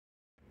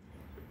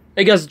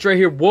Hey guys, it's Ray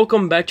here.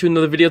 Welcome back to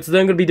another video. Today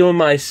I'm going to be doing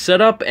my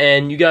setup,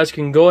 and you guys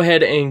can go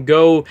ahead and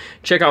go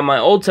check out my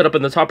old setup.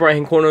 In the top right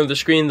hand corner of the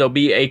screen, there'll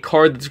be a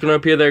card that's going to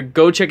appear there.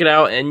 Go check it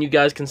out, and you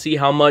guys can see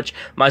how much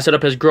my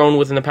setup has grown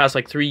within the past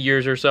like 3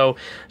 years or so.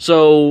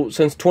 So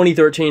since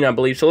 2013, I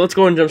believe. So let's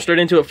go and jump straight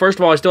into it. First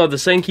of all, I still have the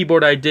same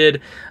keyboard I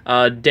did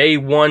day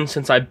one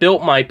since I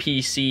built my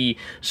PC.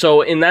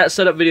 So in that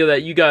setup video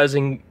that you guys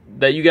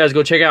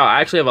go check out,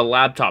 I actually have a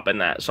laptop in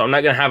that, so I'm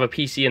not going to have a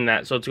PC in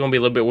that, so it's going to be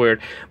a little bit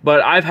weird.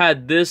 But I've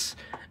had this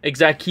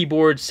exact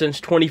keyboard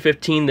since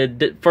 2015,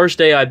 the first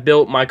day I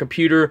built my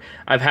computer.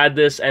 I've had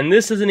this, and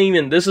this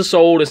is so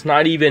old, it's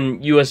not even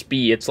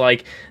USB. It's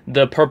like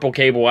the purple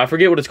cable. I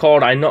forget what it's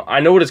called. I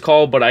know what it's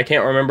called, but I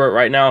can't remember it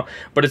right now.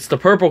 But it's the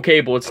purple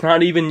cable. It's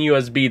not even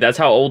USB. That's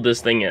how old this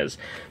thing is.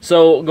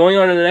 So going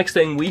on to the next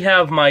thing, we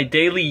have my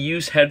daily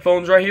use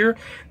headphones right here.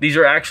 These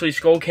are actually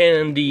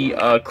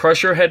Skullcandy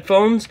Crusher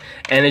headphones,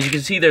 and as you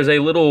can see, there's a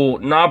little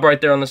knob right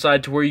there on the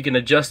side to where you can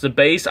adjust the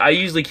bass. I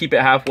usually keep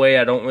it halfway.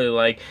 I don't really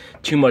like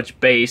too much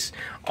bass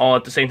all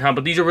at the same time,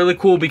 but these are really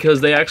cool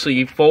because they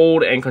actually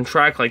fold and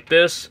contract like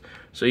this,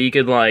 so you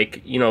could,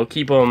 like, you know,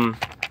 keep them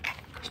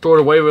stored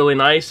away really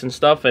nice and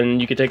stuff,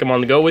 and you can take them on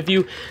the go with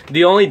you.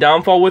 The only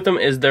downfall with them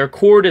is their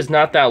cord is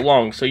not that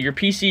long, so your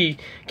PC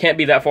can't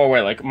be that far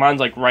away. Like mine's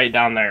like right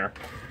down there.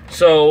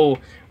 So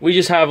we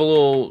just have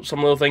some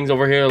little things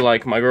over here,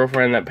 like my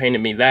girlfriend that painted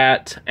me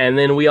that. And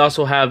then we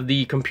also have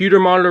the computer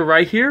monitor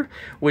right here,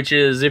 which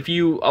is,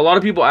 a lot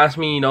of people ask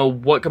me, you know,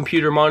 what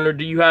computer monitor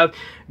do you have?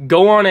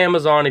 Go on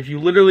Amazon. If you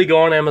literally go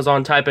on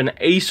Amazon, type in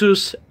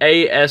Asus,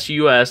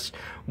 ASUS,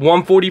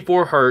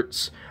 144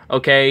 hertz,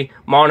 okay,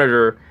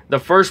 monitor. The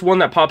first one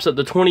that pops up,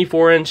 the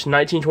 24-inch,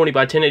 1920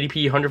 by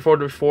 1080p,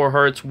 144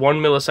 hertz, 1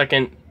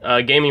 millisecond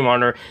gaming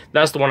monitor,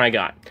 that's the one I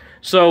got.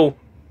 So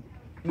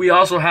we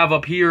also have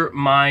up here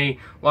my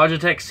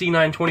Logitech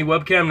C920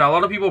 webcam. Now, a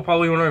lot of people are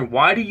probably wondering,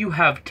 why do you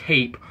have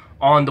tape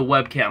on the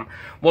webcam?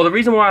 Well, the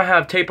reason why I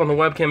have tape on the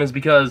webcam is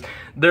because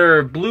there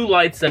are blue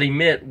lights that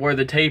emit where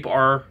the tape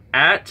are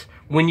at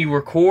when you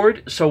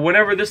record. So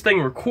whenever this thing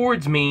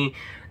records me,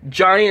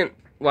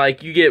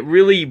 you get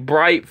really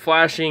bright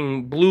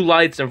flashing blue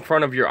lights in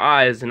front of your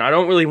eyes, and I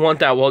don't really want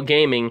that while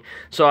gaming,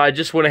 so I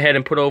just went ahead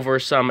and put over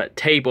some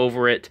tape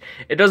over it.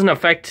 It doesn't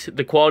affect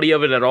the quality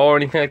of it at all or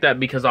anything like that,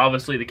 because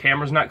obviously the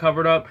camera's not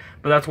covered up,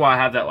 but that's why I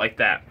have that like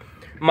that.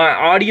 My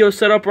audio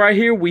setup right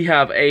here, we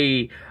have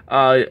a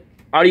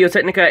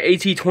Audio-Technica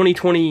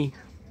AT2020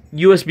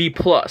 USB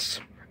Plus.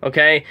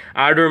 Okay,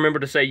 I had to remember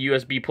to say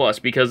USB Plus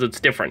because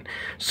it's different.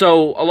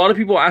 So a lot of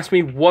people ask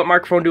me, what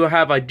microphone do I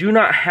have? I do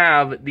not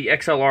have the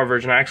XLR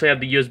version. I actually have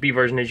the USB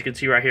version, as you can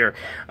see right here.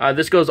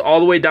 This goes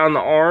all the way down the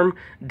arm,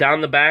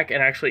 down the back,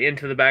 and actually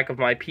into the back of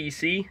my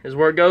PC is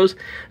where it goes.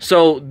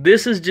 So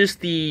this is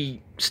just the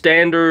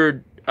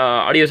standard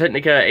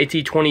Audio-Technica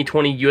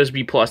AT2020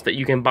 USB Plus that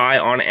you can buy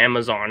on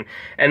Amazon,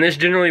 and this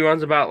generally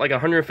runs about like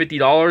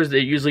 $150.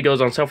 It usually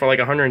goes on sale for like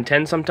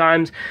 $110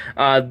 sometimes.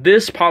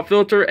 This pop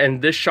filter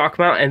and this shock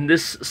mount and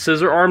this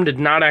scissor arm did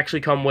not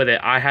actually come with it.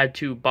 I had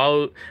to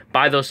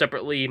buy those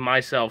separately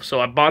myself.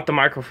 So I bought the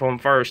microphone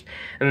first,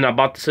 and then I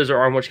bought the scissor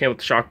arm, which came with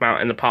the shock mount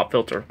and the pop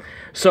filter.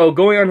 So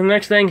going on to the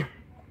next thing,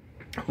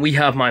 we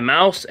have my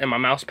mouse and my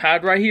mouse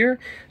pad right here.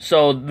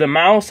 So the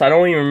mouse, I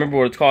don't even remember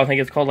what it's called. I think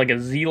it's called like a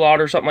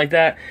Z-Lot or something like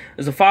that.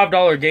 It's a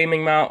 $5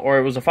 gaming mouse, or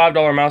it was a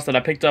 $5 mouse that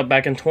I picked up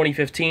back in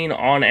 2015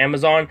 on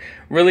Amazon.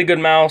 Really good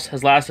mouse,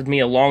 has lasted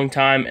me a long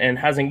time and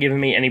hasn't given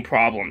me any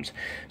problems.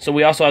 So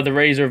we also have the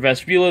Razer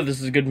Vespula.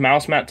 This is a good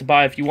mouse mat to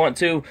buy if you want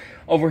to.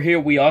 Over here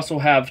we also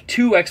have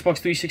two Xbox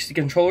 360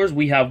 controllers.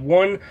 We have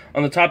one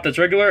on the top that's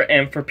regular,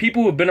 and for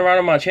people who have been around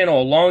on my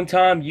channel a long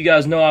time, you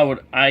guys know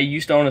I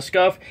used to own a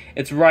Scuf.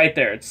 It's right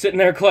there. It's sitting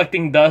there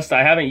collecting dust.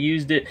 I haven't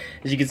used it.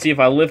 As you can see, if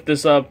I lift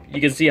this up,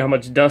 you can see how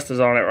much dust is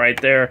on it right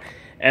there.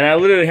 And I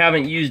literally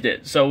haven't used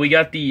it. So we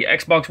got the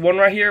Xbox One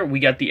right here. We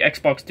got the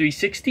Xbox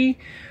 360.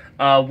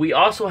 We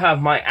also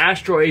have my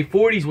Astro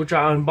A40s, which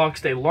I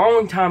unboxed a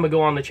long time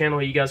ago on the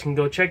channel. You guys can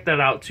go check that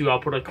out too. I'll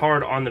put a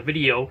card on the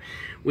video.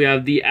 We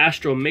have the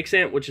Astro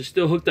Mixamp, which is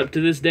still hooked up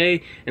to this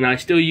day, and I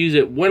still use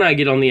it when I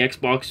get on the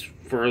Xbox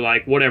for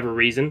like whatever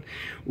reason.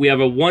 We have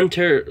a 1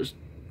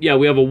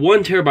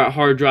 terabyte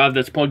hard drive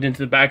that's plugged into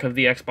the back of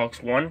the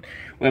Xbox One.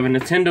 We have a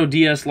Nintendo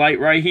DS Lite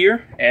right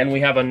here, and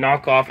we have a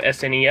knockoff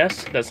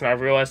SNES. That's not a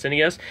real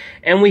SNES.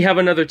 And we have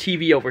another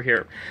TV over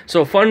here.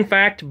 So fun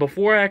fact,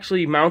 before I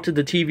actually mounted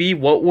the TV,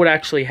 what would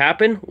actually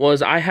happen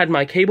was I had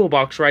my cable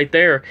box right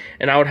there,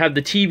 and I would have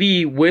the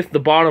TV with the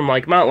bottom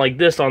mount like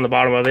this on the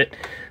bottom of it,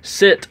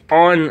 sit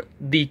on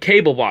the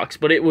cable box,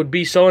 but it would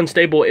be so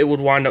unstable it would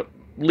wind up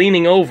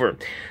leaning over.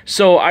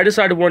 So I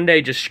decided one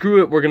day, just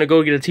screw it, we're gonna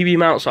go get a TV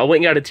mount. So I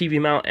went and got a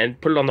TV mount and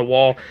put it on the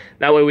wall.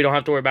 That way we don't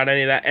have to worry about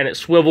any of that, and it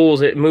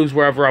swivels, it moves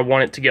wherever I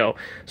want it to go.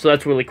 So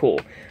that's really cool.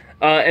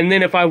 And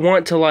then if I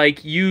want to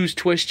like use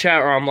Twitch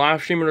chat, or I'm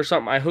live streaming or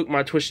something, I hook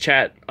my Twitch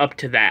chat up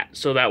to that,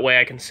 so that way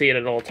I can see it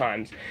at all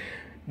times.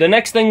 The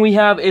next thing we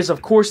have is,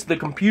 of course, the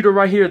computer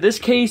right here. This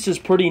case is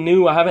pretty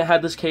new. I haven't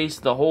had this case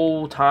the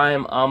whole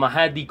time. I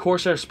had the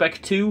Corsair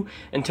Spec 2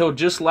 until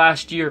just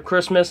last year,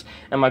 Christmas,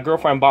 and my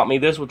girlfriend bought me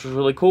this, which was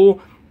really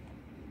cool.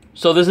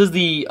 So this is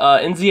the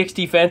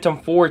NZXT Phantom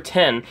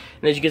 410, and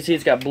as you can see,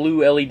 it's got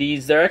blue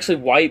LEDs. They're actually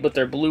white, but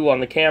they're blue on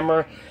the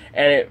camera,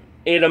 and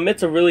it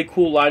emits a really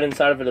cool light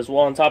inside of it as well.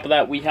 On top of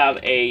that, we have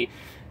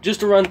just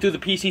to run through the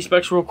PC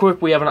specs real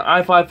quick, we have an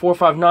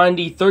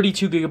i5-4590,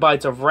 32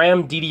 gigabytes of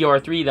RAM,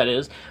 DDR3 that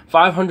is,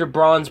 500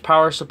 bronze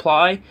power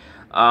supply.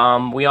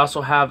 We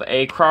also have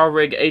a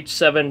CryoRig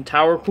H7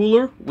 tower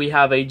cooler. We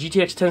have a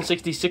GTX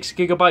 1060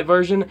 6GB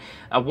version,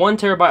 a 1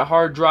 terabyte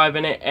hard drive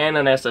in it, and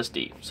an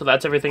SSD. So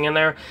that's everything in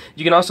there.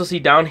 You can also see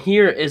down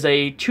here is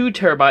a 2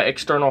 terabyte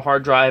external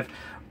hard drive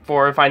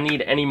for if I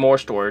need any more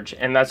storage,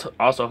 and that's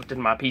also hooked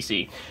into my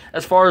PC.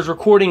 As far as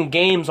recording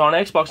games on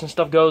Xbox and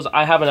stuff goes,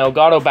 I have an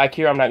Elgato back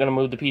here. I'm not going to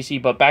move the PC,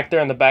 but back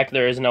there in the back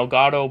there is an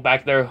Elgato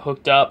back there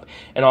hooked up,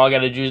 and all I got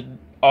to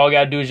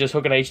do is just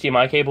hook an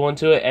HDMI cable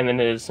into it, and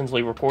then it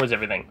essentially records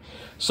everything.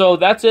 So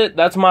that's it.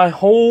 That's my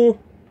whole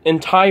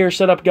entire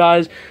setup,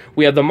 guys.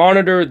 We have the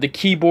monitor, the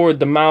keyboard,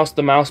 the mouse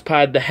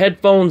pad, the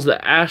headphones, the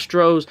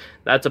Astros.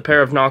 That's a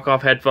pair of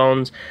knockoff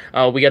headphones.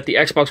 We got the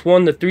Xbox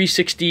One, the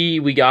 360.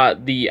 We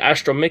got the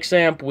Astro Mix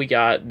Amp. We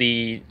got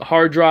the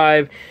hard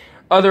drive,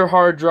 other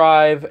hard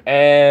drive,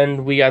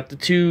 and we got the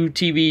 2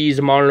 TVs,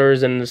 the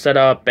monitors, and the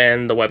setup,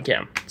 and the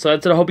webcam. So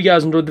that's it. I hope you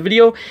guys enjoyed the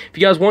video. If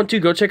you guys want to,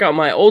 go check out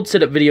my old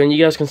setup video, and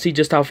you guys can see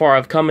just how far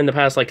I've come in the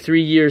past like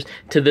 3 years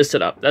to this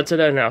setup. That's it,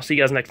 and I'll see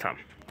you guys next time.